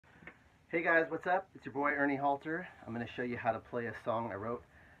Hey guys, what's up? It's your boy Ernie Halter. I'm going to show you how to play a song I wrote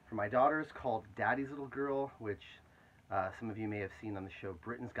for my daughters called Daddy's Little Girl, which some of you may have seen on the show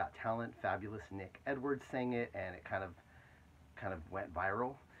Britain's Got Talent. Fabulous Nick Edwards sang it, and it kind of went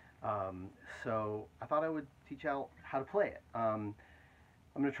viral. So I thought I would teach you how to play it. I'm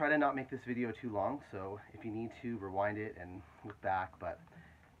going to try to not make this video too long, so if you need to, rewind it and look back. But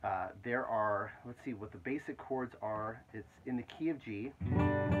there are, let's see what the basic chords are. It's in the key of G.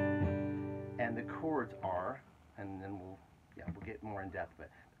 And the chords are, and then we'll get more in depth, but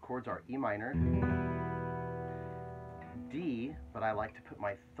the chords are E minor, D, but I like to put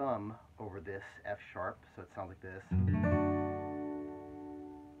my thumb over this F sharp, so it sounds like this,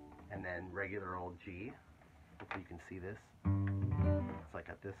 and then regular old G. Hopefully you can see this. It's like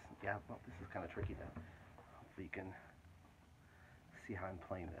at this, yeah, well, this is kind of tricky though. Hopefully you can see how I'm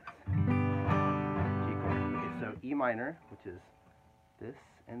playing this. G chord. Okay, so E minor, which is this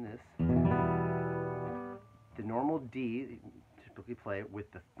and this. The normal D, typically play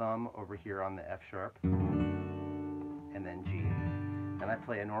with the thumb over here on the F sharp, and then G. Then I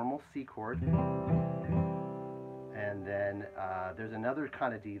play a normal C chord, and then there's another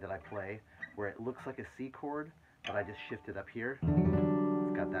kind of D that I play where it looks like a C chord, but I just shift it up here.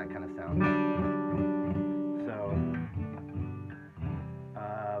 It's got that kind of sound. So,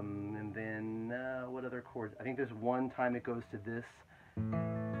 and then what other chords? I think there's one time it goes to this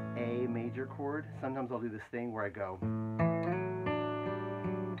A major chord. Sometimes I'll do this thing where I go,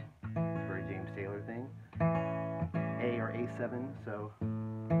 it's a very James Taylor thing, A or A7, so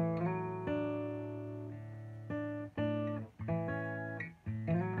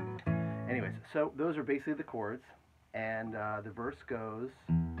anyways, so those are basically the chords, and the verse goes,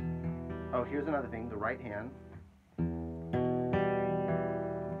 oh, here's another thing, the right hand,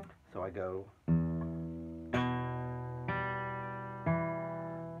 so I go,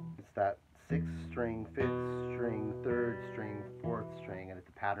 that 6th string, 5th string, 3rd string, 4th string, and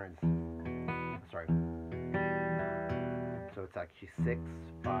the pattern's, sorry, so it's actually 6,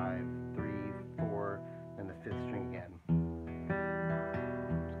 5, 3, 4, and the 5th string again.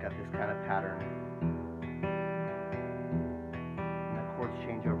 It's got this kind of pattern, and the chords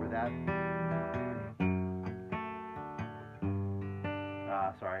change over that.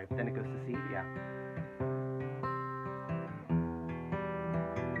 Sorry, then it goes to C, yeah.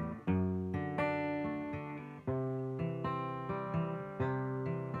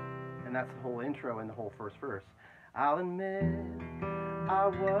 And that's the whole intro and the whole first verse. I'll admit I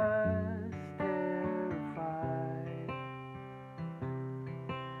was terrified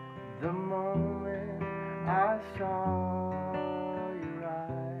the moment I saw your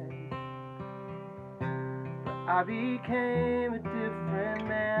eyes, but I became a different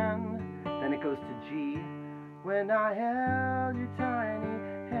man. Then it goes to G when I held your tiny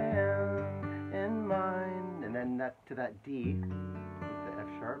hand in mine, and then that to that D with the F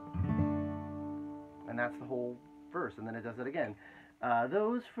sharp. And that's the whole verse, and then it does it again.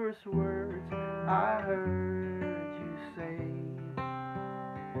 Those first words I heard you say,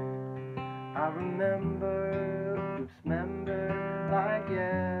 I remember, like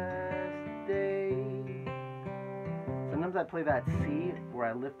yesterday. Sometimes I play that C where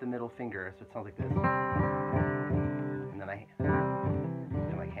I lift the middle finger, so it sounds like this. And then I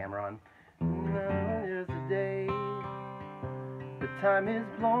can like hammer on. Yesterday, the time is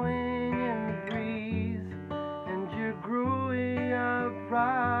blowing in the breeze, and you're growing up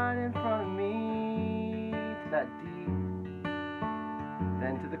right in front of me. To that D,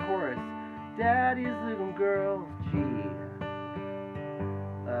 then to the chorus, Daddy's little girl, G,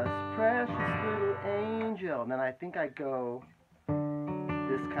 a precious little angel. And then I think I go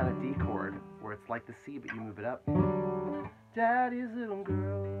this kind of D chord where it's like the C but you move it up. Daddy's little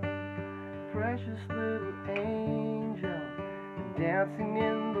girl, precious little angel, dancing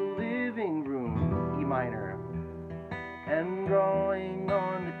in the living room, E minor, and drawing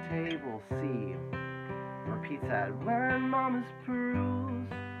on the table, C. Repeats that, wearing mama's pearls,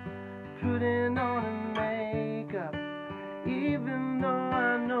 putting on her makeup, even though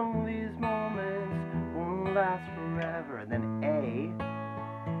I know these moments won't last forever. And then A,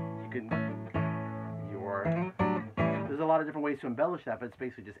 you can, there's a lot of different ways to embellish that, but it's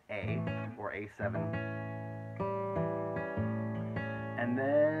basically just A or A7. And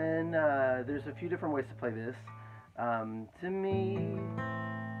then there's a few different ways to play this. To me,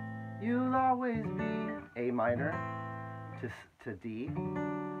 you'll always be A minor to D,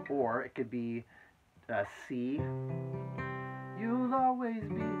 or it could be C. You'll always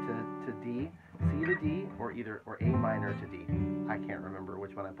be to D, C to D, or A minor to D. I can't remember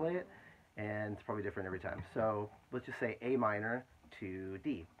which one I play it, and it's probably different every time. So let's just say A minor to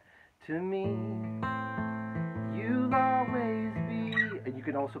D. To me, you'll always be. And you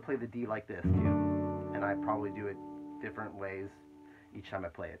can also play the D like this too. And I probably do it different ways each time I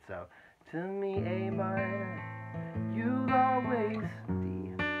play it. So, to me, A minor, you'll always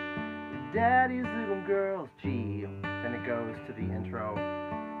D. Daddy's little girl's G. Then it goes to the intro.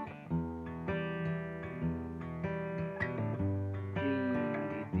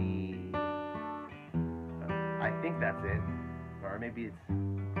 D. I think that's it. Or maybe it's...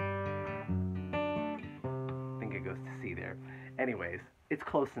 I think it goes to C there. Anyways, it's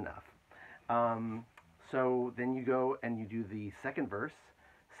close enough. So then you go and you do the second verse,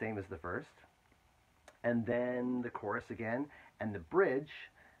 same as the first. And then the chorus again. And the bridge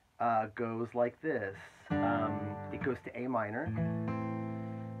goes like this. It goes to A minor.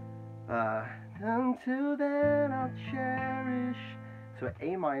 Until then I'll cherish. So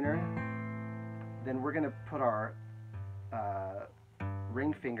A minor. Then we're going to put our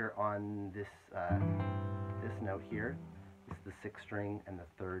ring finger on this this note here. This is the 6th string and the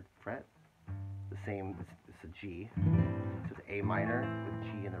 3rd fret. The same, it's a G. So it's A minor with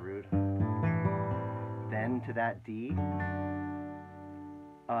G in the root. Then to that D.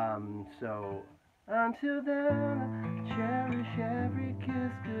 So until then, cherish every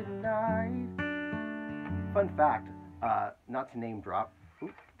kiss goodnight. Fun fact, not to name drop.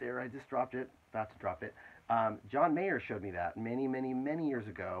 Oop, there, I just dropped it. About to drop it. John Mayer showed me that many, many, many years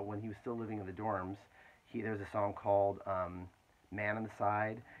ago when he was still living in the dorms. There's a song called Man on the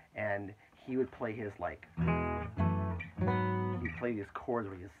Side, and he would play his, like, he'd play these chords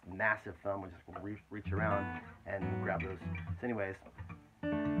with his massive thumb, would just reach around and grab those. So anyways,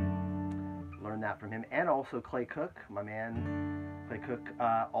 learned that from him. And also Clay Cook, my man, Clay Cook,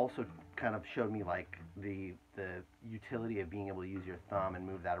 also kind of showed me, like, the utility of being able to use your thumb and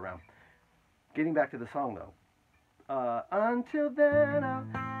move that around. Getting back to the song, though. Until then,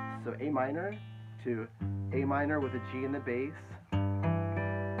 so A minor to A minor with a G in the bass,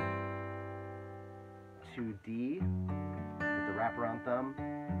 to D with the wraparound thumb,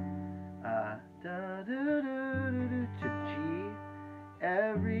 to G,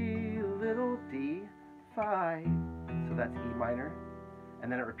 every little D, 5, so that's E minor,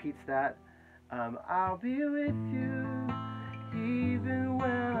 and then it repeats that, I'll be with you even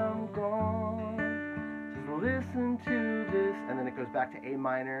when I'm gone, just listen to this, and then it goes back to A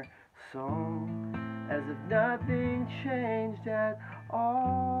minor, song, as if nothing changed at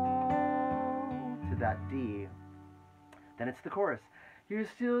all, to that D. Then it's the chorus. You're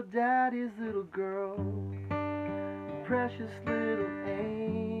still daddy's little girl, precious little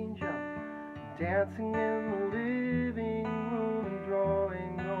angel, dancing in the living room and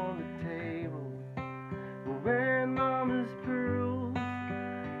drawing on the table, wearing mama's pearls,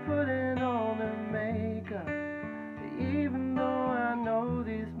 putting on her makeup, even though I know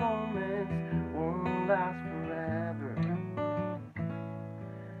these moments won't last forever.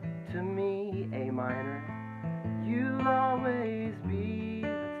 To me, A minor, you'll always be,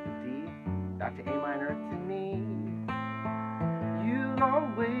 that's the D, back to A minor, to me, you'll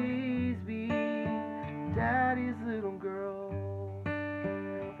always be daddy's little girl.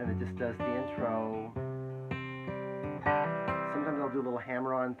 Then it just does the intro. Sometimes I'll do a little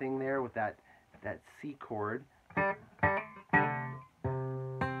hammer-on thing there with that C chord. I'm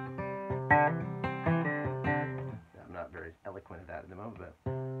not very eloquent at that at the moment, but...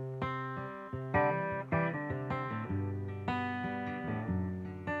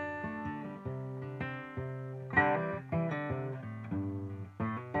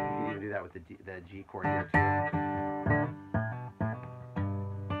 you can even do that with the G chord here, too.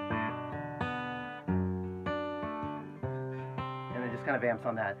 Kind of amps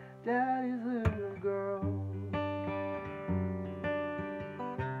on that. Daddy's little girl,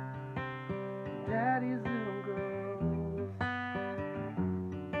 daddy's little girl,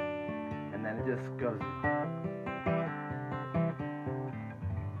 and then it just goes. So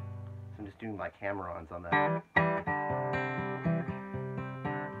I'm just doing like hammer-ons on that.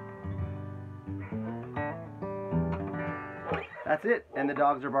 That's it, and the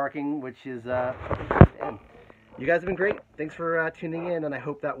dogs are barking, which is end. You guys have been great. Thanks for tuning in, and I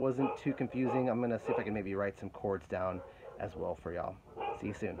hope that wasn't too confusing. I'm going to see if I can maybe write some chords down as well for y'all. See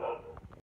you soon.